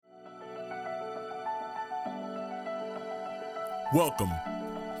Welcome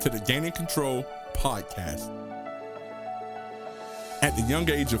to the Gaining Control podcast. At the young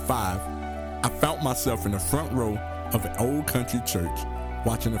age of 5, I found myself in the front row of an old country church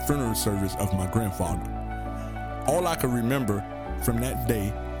watching the funeral service of my grandfather. All I could remember from that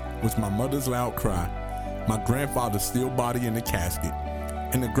day was my mother's loud cry, my grandfather's still body in the casket,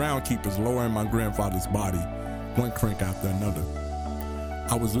 and the groundkeepers lowering my grandfather's body one crank after another.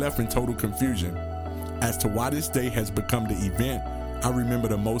 I was left in total confusion as to why this day has become the event I remember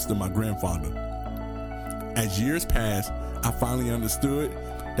the most of my grandfather. As years passed, I finally understood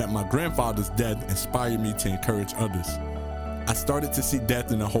that my grandfather's death inspired me to encourage others. I started to see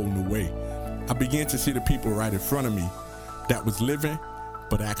death in a whole new way. I began to see the people right in front of me that was living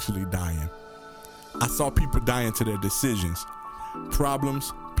but actually dying. I saw people dying to their decisions,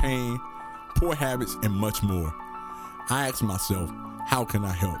 problems, pain, poor habits, and much more. I asked myself, how can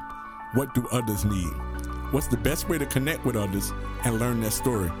I help? What do others need? What's the best way to connect with others and learn their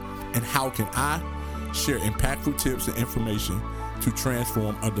story? And how can I share impactful tips and information to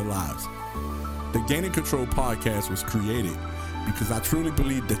transform other lives? The Gaining Control podcast was created because I truly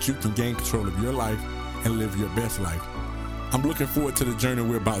believe that you can gain control of your life and live your best life. I'm looking forward to the journey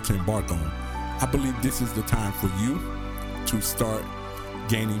we're about to embark on. I believe this is the time for you to start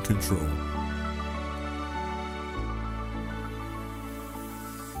gaining control.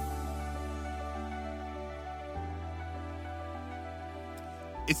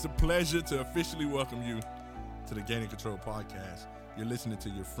 It's a pleasure to officially welcome you to the Gaining Control podcast. You're listening to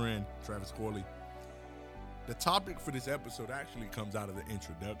your friend, Travis Corley. The topic for this episode actually comes out of the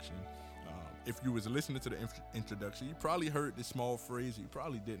introduction. If you was listening to the introduction, you probably heard this small phrase. You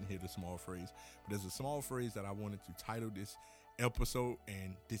probably didn't hear the small phrase, but there's a small phrase that I wanted to title this episode,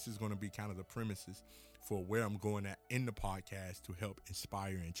 and this is going to be kind of the premises for where I'm going at in the podcast to help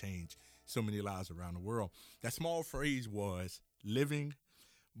inspire and change so many lives around the world. That small phrase was living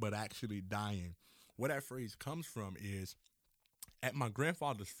but actually dying. Where that phrase comes from is at my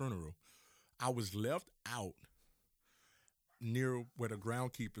grandfather's funeral, I was left out near where the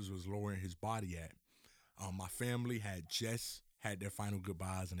groundkeepers was lowering his body at. My family had just had their final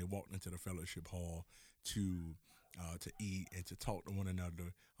goodbyes, and they walked into the fellowship hall to eat and to talk to one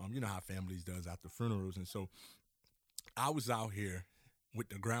another. You know how families does after funerals. And so I was out here with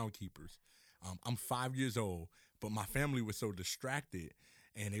the groundkeepers. I'm 5 years old, but my family was so distracted,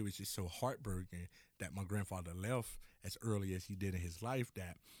 and it was just so heartbroken that my grandfather left as early as he did in his life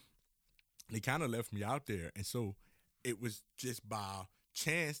that they kind of left me out there. And so it was just by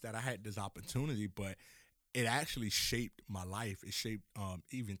chance that I had this opportunity, but it actually shaped my life. It shaped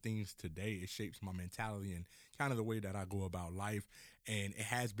even things today. It shapes my mentality and kind of the way that I go about life. And it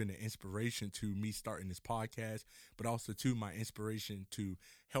has been an inspiration to me starting this podcast, but also to my inspiration to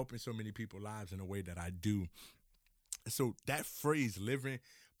helping so many people's lives in a way that I do. So that phrase, living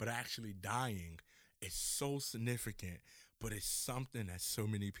but actually dying, is so significant, but it's something that so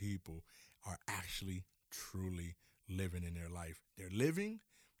many people are actually truly living in their life. They're living,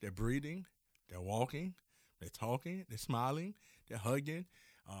 they're breathing, they're walking, they're talking, they're smiling, they're hugging.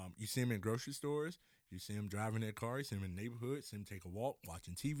 You see them in grocery stores, you see them driving their car, you see them in neighborhoods, see them take a walk,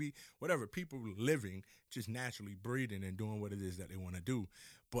 watching TV, whatever. People living, just naturally breathing and doing what it is that they want to do.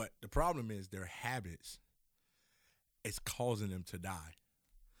 But the problem is their habits is causing them to die.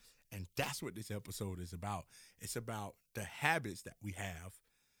 And that's what this episode is about. It's about the habits that we have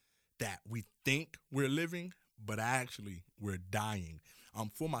that we think we're living, but actually we're dying.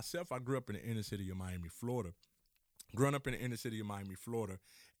 For myself, I grew up in the inner city of Miami, Florida. Growing up in the inner city of Miami, Florida,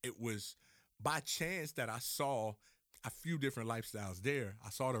 it was by chance that I saw a few different lifestyles there. I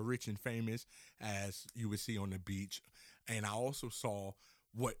saw the rich and famous, as you would see on the beach. And I also saw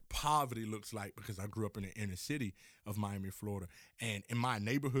what poverty looks like because I grew up in the inner city of Miami, Florida. And in my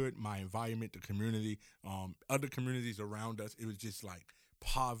neighborhood, my environment, the community, other communities around us, it was just like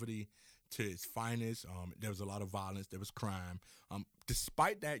poverty to its finest. There was a lot of violence. There was crime.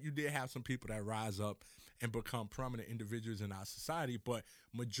 Despite that, you did have some people that rise up and become prominent individuals in our society. But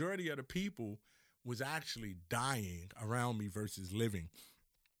majority of the people was actually dying around me versus living.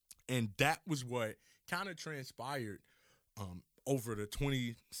 And that was what kind of transpired over the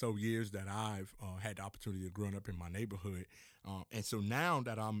 20 so years that I've had the opportunity of growing up in my neighborhood. And so now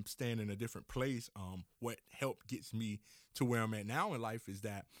that I'm standing in a different place, what helped gets me to where I'm at now in life is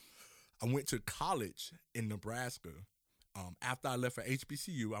that I went to college in Nebraska. After I left for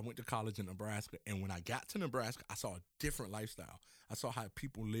HBCU, I went to college in Nebraska. And when I got to Nebraska, I saw a different lifestyle. I saw how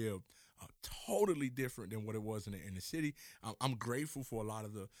people lived totally different than what it was in the city. I'm grateful for a lot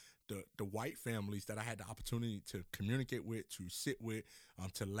of the the white families that I had the opportunity to communicate with, to sit with,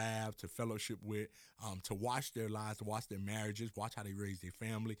 to laugh, to fellowship with, to watch their lives, to watch their marriages, watch how they raise their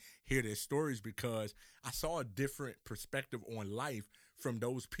family, hear their stories, because I saw a different perspective on life from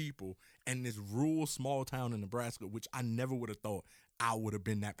those people in this rural small town in Nebraska, which I never would have thought I would have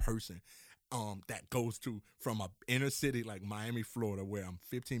been that person. That goes to from a inner city like Miami, Florida, where I'm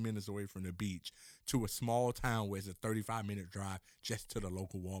 15 minutes away from the beach, to a small town where it's a 35-minute drive just to the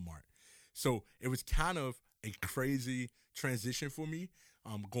local Walmart. So it was kind of a crazy transition for me,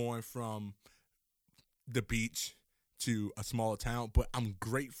 going from the beach to a small town. But I'm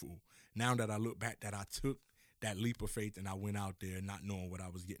grateful now that I look back that I took that leap of faith and I went out there not knowing what I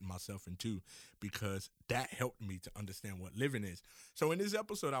was getting myself into, because that helped me to understand what living is. So in this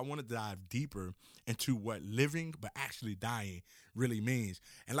episode, I want to dive deeper into what living but actually dying really means.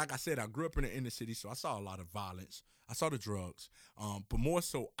 And like I said, I grew up in the inner city, so I saw a lot of violence. I saw the drugs, but more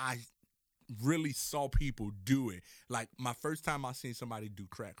so I really saw people do it. Like my first time I seen somebody do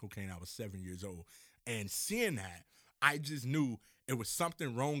crack cocaine, I was 7 years old. And seeing that, I just knew it was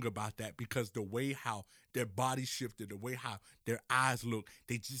something wrong about that, because the way how their body shifted, the way how their eyes looked,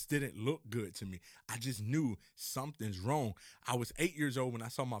 they just didn't look good to me. I just knew something's wrong. I was 8 years old when I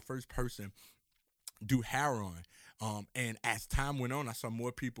saw my first person do heroin. And as time went on, I saw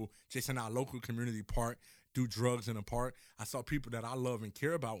more people just in our local community park do drugs in the park. I saw people that I love and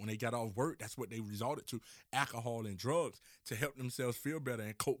care about, when they got off work, that's what they resorted to, alcohol and drugs, to help themselves feel better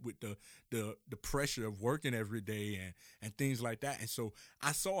and cope with the pressure of working every day and things like that. And so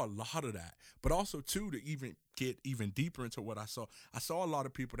I saw a lot of that. But also, too, to even get even deeper into what I saw a lot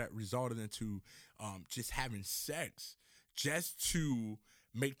of people that resorted into just having sex just to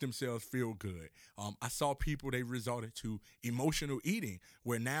make themselves feel good. I saw people, they resorted to emotional eating,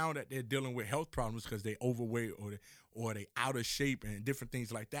 where now that they're dealing with health problems because they overweight or they out of shape and different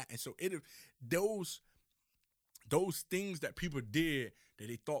things like that. And so those things that people did that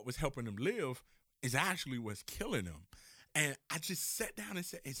they thought was helping them live is actually what's killing them. And I just sat down and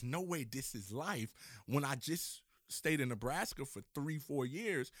said, it's no way this is life, when I just stayed in Nebraska for 3-4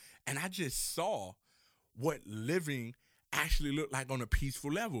 years and I just saw what living actually looked like on a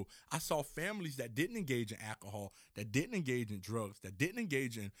peaceful level. I saw families that didn't engage in alcohol, that didn't engage in drugs, that didn't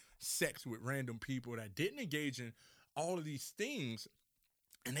engage in sex with random people, that didn't engage in all of these things,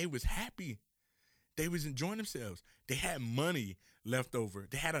 and they was happy. They was enjoying themselves. They had money left over.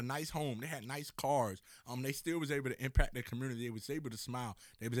 They had a nice home. They had nice cars. They still was able to impact their community. They was able to smile.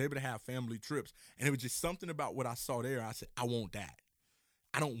 They was able to have family trips. And it was just something about what I saw there. I said, I want that.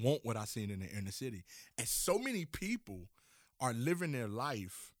 I don't want what I seen in the inner city. And so many people are living their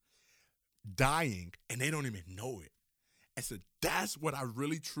life dying and they don't even know it. And so that's what I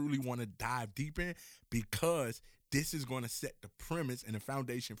really truly want to dive deep in, because this is going to set the premise and the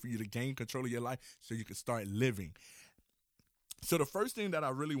foundation for you to gain control of your life so you can start living. So the first thing that I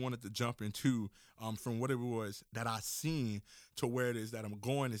really wanted to jump into, from what it was that I seen to where it is that I'm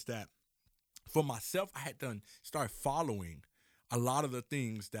going, is that for myself, I had to start following a lot of the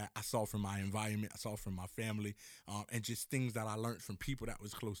things that I saw from my environment, I saw from my family, and just things that I learned from people that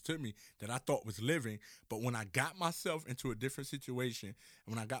was close to me that I thought was living. But when I got myself into a different situation,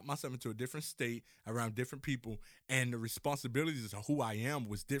 and when I got myself into a different state around different people, and the responsibilities of who I am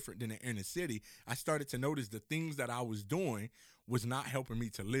was different than the inner city, I started to notice the things that I was doing was not helping me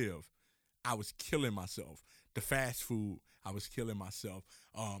to live. I was killing myself. The fast food, I was killing myself.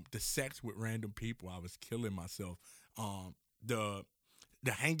 The sex with random people, I was killing myself. The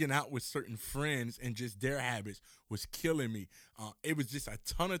hanging out with certain friends and just their habits was killing me. It was just a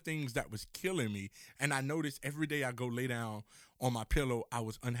ton of things that was killing me. And I noticed every day I go lay down on my pillow, I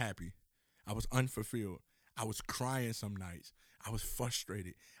was unhappy. I was unfulfilled. I was crying some nights. I was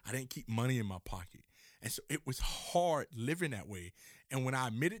frustrated. I didn't keep money in my pocket. And so it was hard living that way. And when I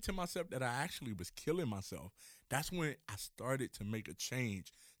admitted to myself that I actually was killing myself, that's when I started to make a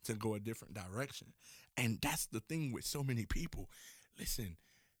change to go a different direction. And that's the thing with so many people. Listen,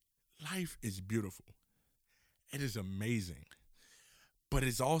 life is beautiful. It is amazing. But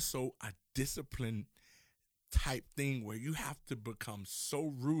it's also a discipline type thing where you have to become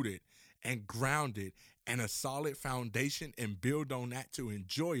so rooted and grounded and a solid foundation and build on that to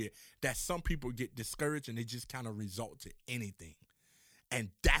enjoy it, that some people get discouraged and they just kind of resort to anything. And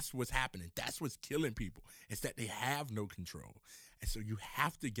that's what's happening. That's what's killing people. It's that they have no control. And so you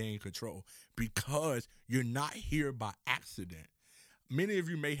have to gain control, because you're not here by accident. Many of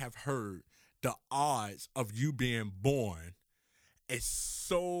you may have heard the odds of you being born is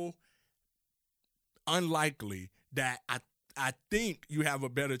so unlikely that I think you have a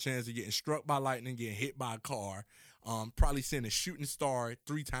better chance of getting struck by lightning, getting hit by a car, probably seeing a shooting star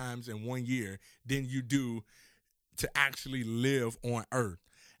 3 times in 1 year than you do to actually live on earth.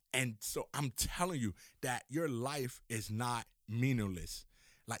 And so I'm telling you that your life is not meaningless.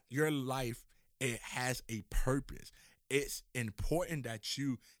 Like, your life, it has a purpose. It's important that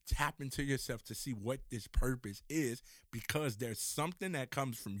you tap into yourself to see what this purpose is, because there's something that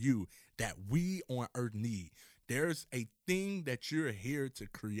comes from you that we on earth need. There's a thing that you're here to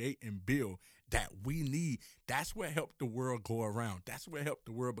create and build that we need. That's what helped the world go around. That's what helped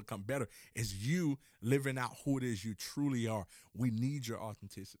the world become better, is you living out who it is you truly are. We need your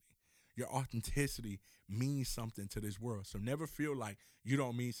authenticity. Your authenticity means something to this world. So never feel like you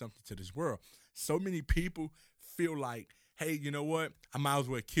don't mean something to this world. So many people feel like, hey, you know what? I might as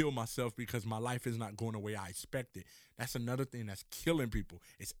well kill myself because my life is not going the way I expected. That's another thing that's killing people.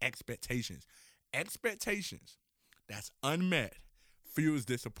 It's expectations. Expectations that's unmet fuels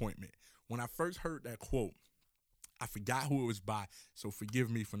disappointment. When I first heard that quote, I forgot who it was by, so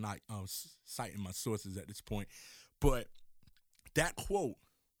forgive me for not citing my sources at this point. But that quote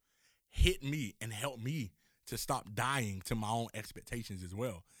hit me and helped me to stop dying to my own expectations as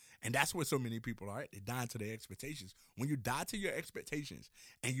well. And that's what so many people are. They're dying to their expectations. When you die to your expectations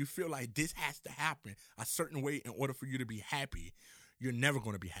and you feel like this has to happen a certain way in order for you to be happy, you're never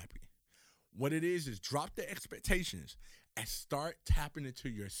going to be happy. What it is drop the expectations and start tapping into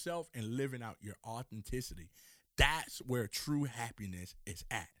yourself and living out your authenticity. That's where true happiness is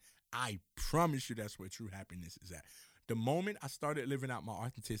at. I promise you that's where true happiness is at. The moment I started living out my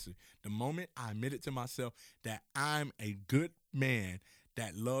authenticity, the moment I admitted to myself that I'm a good man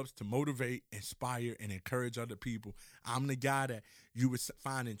that loves to motivate, inspire, and encourage other people. I'm the guy that you would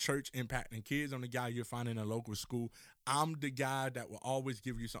find in church impacting kids. I'm the guy you'll find in a local school. I'm the guy that will always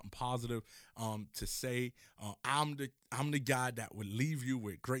give you something positive to say. I'm the guy that would leave you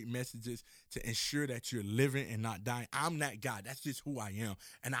with great messages to ensure that you're living and not dying. I'm that guy. That's just who I am.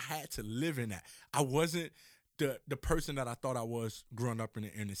 And I had to live in that. I wasn't the person that I thought I was growing up in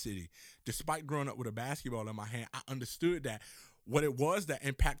the inner city. Despite growing up with a basketball in my hand, I understood that what it was that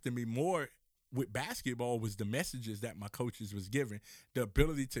impacted me more with basketball was the messages that my coaches was giving, the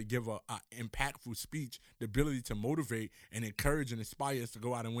ability to give a impactful speech, the ability to motivate and encourage and inspire us to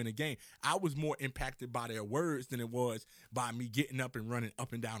go out and win a game. I was more impacted by their words than it was by me getting up and running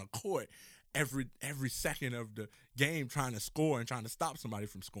up and down a court every second of the game trying to score and trying to stop somebody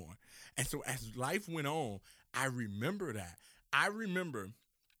from scoring. And so as life went on, I remember that. I remember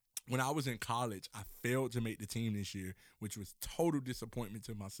when I was in college, I failed to make the team this year, which was total disappointment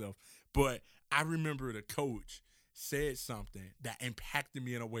to myself. But I remember the coach said something that impacted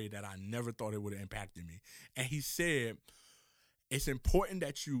me in a way that I never thought it would have impacted me. And he said, it's important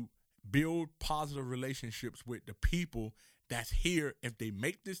that you build positive relationships with the people that's here if they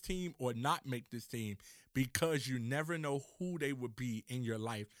make this team or not make this team, because you never know who they would be in your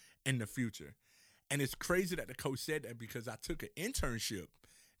life in the future. And it's crazy that the coach said that, because I took an internship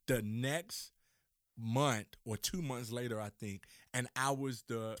the next month or 2 months later, I think, and I was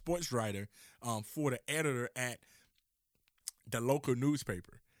the sports writer for the editor at the local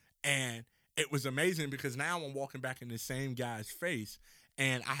newspaper. And it was amazing because now I'm walking back in the same guy's face,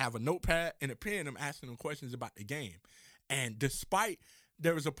 and I have a notepad and a pen. I'm asking him questions about the game. And despite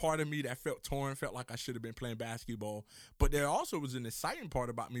there was a part of me that felt torn, felt like I should have been playing basketball, but there also was an exciting part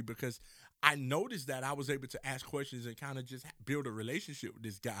about me because I noticed that I was able to ask questions and kind of just build a relationship with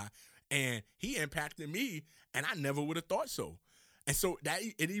this guy, and he impacted me, and I never would have thought so. And so that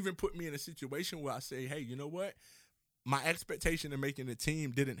it even put me in a situation where I say, hey, you know what? My expectation of making the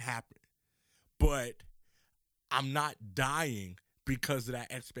team didn't happen, but I'm not dying because of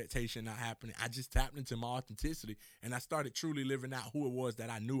that expectation not happening. I just tapped into my authenticity, and I started truly living out who it was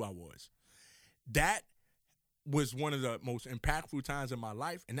that I knew I was. That was one of the most impactful times in my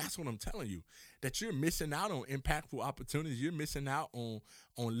life, and that's what I'm telling you, that you're missing out on impactful opportunities. You're missing out on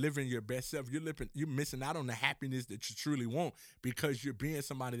living your best self. You're missing out on the happiness that you truly want because you're being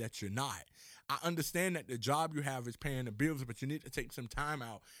somebody that you're not. I understand that the job you have is paying the bills, but you need to take some time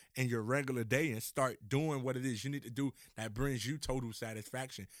out in your regular day and start doing what it is you need to do that brings you total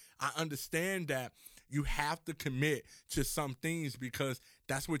satisfaction. I understand that you have to commit to some things because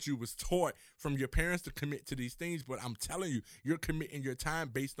that's what you was taught from your parents to commit to these things. But I'm telling you, you're committing your time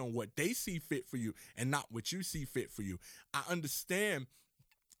based on what they see fit for you and not what you see fit for you. I understand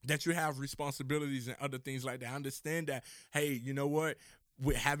that you have responsibilities and other things like that. I understand that, hey, you know what?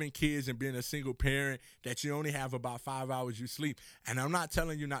 with having kids and being a single parent that you only have about 5 hours you sleep. And I'm not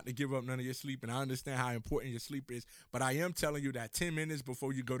telling you not to give up none of your sleep, and I understand how important your sleep is, but I am telling you that 10 minutes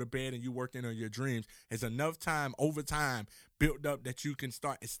before you go to bed and you working on your dreams is enough time over time built up that you can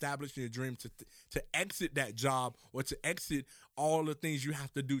start establishing your dream to exit that job or to exit all the things you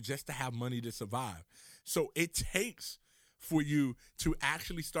have to do just to have money to survive. So it takes for you to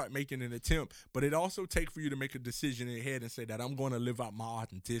actually start making an attempt, but it also takes for you to make a decision in your head and say that I'm going to live out my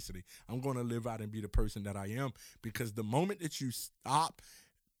authenticity. I'm going to live out and be the person that I am, because the moment that you stop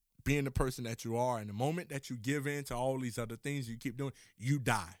being the person that you are and the moment that you give in to all these other things you keep doing, you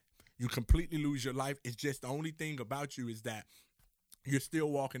die. You completely lose your life. It's just the only thing about you is that you're still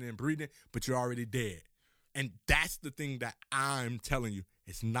walking and breathing, but you're already dead. And that's the thing that I'm telling you.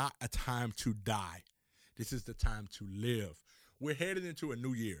 It's not a time to die. This is the time to live. We're headed into a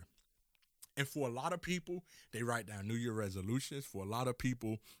new year. And for a lot of people, they write down New Year resolutions. For a lot of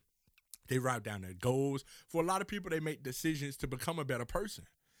people, they write down their goals. For a lot of people, they make decisions to become a better person.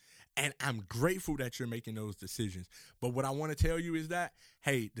 And I'm grateful that you're making those decisions. But what I want to tell you is that,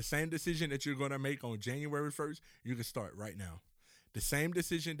 hey, the same decision that you're going to make on January 1st, you can start right now. The same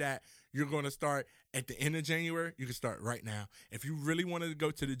decision that you're going to start at the end of January, you can start right now. If you really wanted to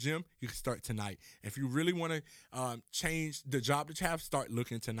go to the gym, you can start tonight. If you really want to change the job that you have, start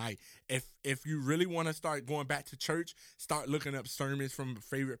looking tonight. If you really want to start going back to church, start looking up sermons from a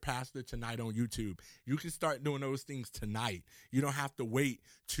favorite pastor tonight on YouTube. You can start doing those things tonight. You don't have to wait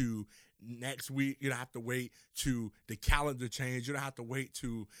to next week. You don't have to wait to the calendar change. You don't have to wait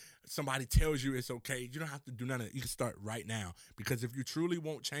to somebody tells you it's okay. You don't have to do none of it. You can start right now, because if you truly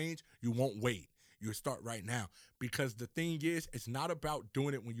won't change, you won't wait. You'll start right now, because the thing is, it's not about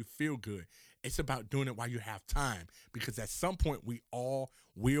doing it when you feel good. It's about doing it while you have time, because at some point we all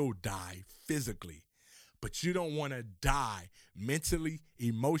will die physically, but you don't want to die mentally,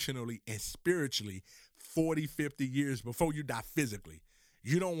 emotionally, and spiritually 40, 50 years before you die physically.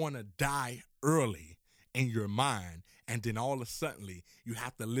 You don't want to die early in your mind, and then all of a sudden you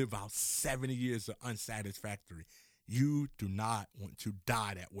have to live out 70 years of unsatisfactory. You do not want to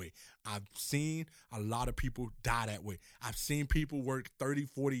die that way. I've seen a lot of people die that way. I've seen people work 30,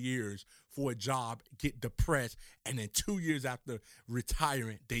 40 years for a job, get depressed, and then 2 years after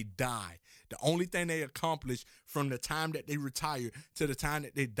retiring, they die. The only thing they accomplished from the time that they retired to the time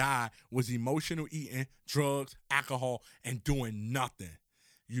that they died was emotional eating, drugs, alcohol, and doing nothing.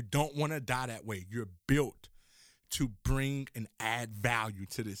 You don't want to die that way. You're built to bring and add value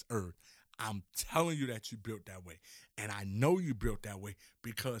to this earth. I'm telling you that you built that way. And I know you built that way,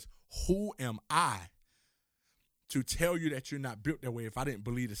 because who am I to tell you that you're not built that way if I didn't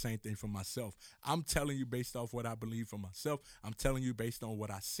believe the same thing for myself? I'm telling you based off what I believe for myself. I'm telling you based on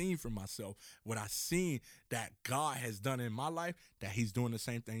what I've seen for myself, what I've seen that God has done in my life, that he's doing the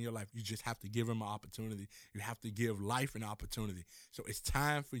same thing in your life. You just have to give him an opportunity. You have to give life an opportunity. So it's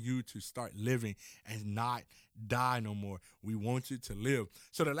time for you to start living and not die no more. We want you to live.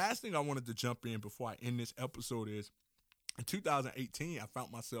 So the last thing I wanted to jump in before I end this episode is, in 2018, I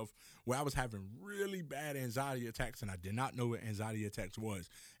found myself where I was having really bad anxiety attacks, and I did not know what anxiety attacks was.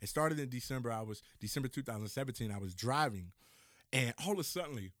 It started in December 2017. I was driving, and all of a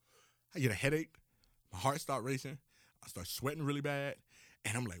sudden, I get a headache. My heart started racing. I start sweating really bad,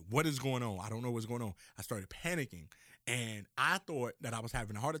 and I'm like, what is going on? I don't know what's going on. I started panicking, and I thought that I was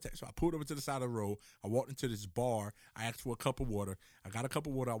having a heart attack. So I pulled over to the side of the road. I walked into this bar. I asked for a cup of water. I got a cup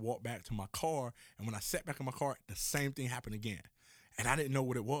of water. I walked back to my car. And when I sat back in my car, the same thing happened again. And I didn't know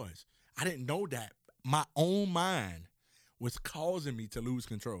what it was. I didn't know that my own mind was causing me to lose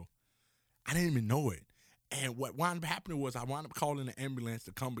control. I didn't even know it. And what wound up happening was I wound up calling the ambulance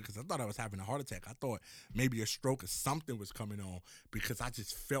to come, because I thought I was having a heart attack. I thought maybe a stroke or something was coming on, because I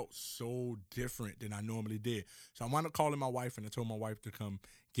just felt so different than I normally did. So I wound up calling my wife, and I told my wife to come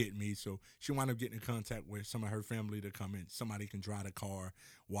get me. So she wound up getting in contact with some of her family to come in. Somebody can drive the car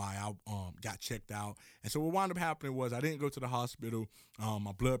while I got checked out. And so what wound up happening was I didn't go to the hospital.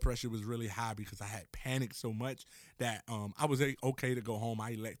 My blood pressure was really high because I had panicked so much that I was okay to go home. I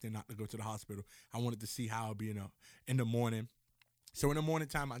elected not to go to the hospital. I wanted to see how I'd be in the morning. So in the morning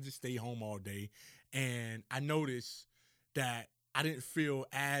time, I just stayed home all day. And I noticed that I didn't feel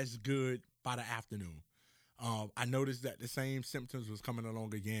as good by the afternoon. I noticed that the same symptoms was coming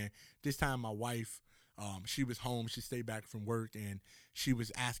along again. This time my wife, she was home. She stayed back from work, and she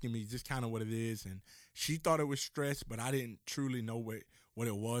was asking me just kind of what it is. And she thought it was stress, but I didn't truly know what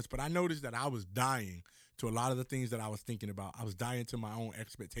it was. But I noticed that I was dying to a lot of the things that I was thinking about. I was dying to my own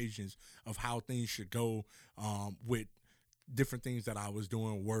expectations of how things should go with different things that I was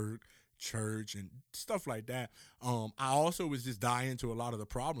doing, work, church and stuff like that. I also was just dying to a lot of the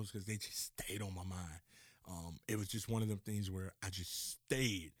problems because they just stayed on my mind. It was just one of them things where I just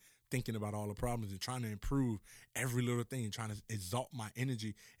stayed thinking about all the problems and trying to improve every little thing and trying to exalt my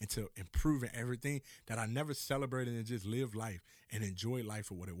energy into improving everything, that I never celebrated and just lived life and enjoyed life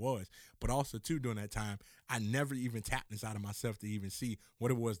for what it was. But also, too, during that time, I never even tapped inside of myself to even see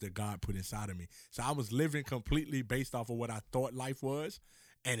what it was that God put inside of me. So I was living completely based off of what I thought life was,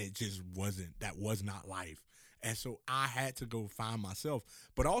 and it just wasn't. That was not life. And so I had to go find myself.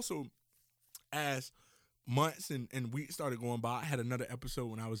 But also, as months and weeks started going by, I had another episode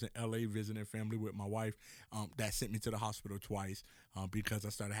when I was in LA visiting family with my wife that sent me to the hospital twice because I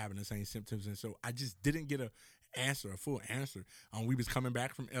started having the same symptoms. And so I just didn't get a full answer. We was coming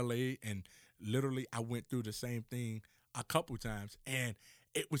back from LA, and literally I went through the same thing a couple times. And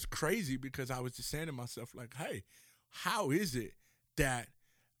it was crazy because I was just saying to myself, like, hey, how is it that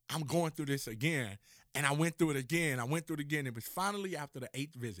I'm going through this again? And I went through it again. It was finally after the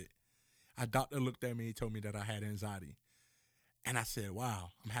 8th visit. A doctor looked at me and told me that I had anxiety. And I said, wow,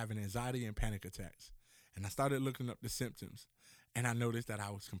 I'm having anxiety and panic attacks. And I started looking up the symptoms. And I noticed that I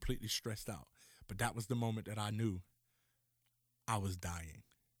was completely stressed out. But that was the moment that I knew I was dying.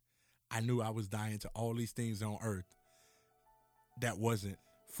 I knew I was dying to all these things on earth that wasn't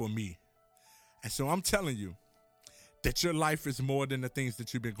for me. And so I'm telling you that your life is more than the things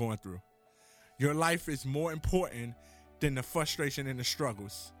that you've been going through. Your life is more important than the frustration and the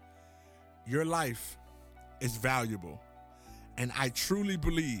struggles. Your life is valuable. And I truly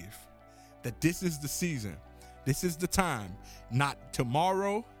believe that this is the season. This is the time. Not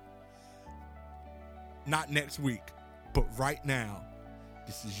tomorrow, not next week, but right now.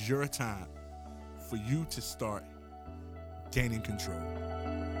 This is your time for you to start gaining control.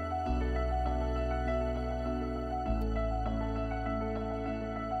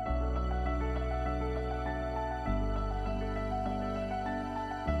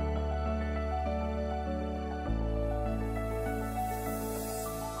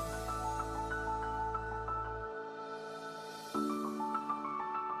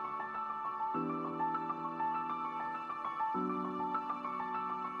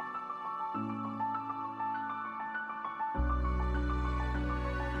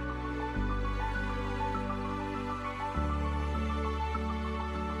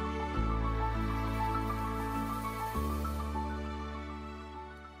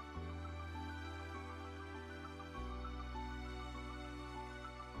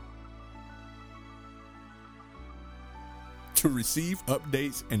 To receive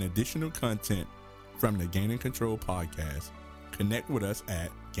updates and additional content from the Gaining Control Podcast, connect with us at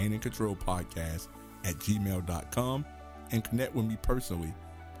gainingcontrolpodcast@gmail.com and connect with me personally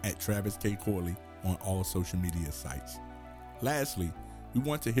at Travis K. Corley on all social media sites. Lastly, we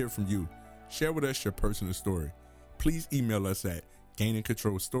want to hear from you. Share with us your personal story. Please email us at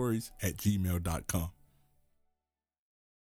gainingcontrolstories@gmail.com.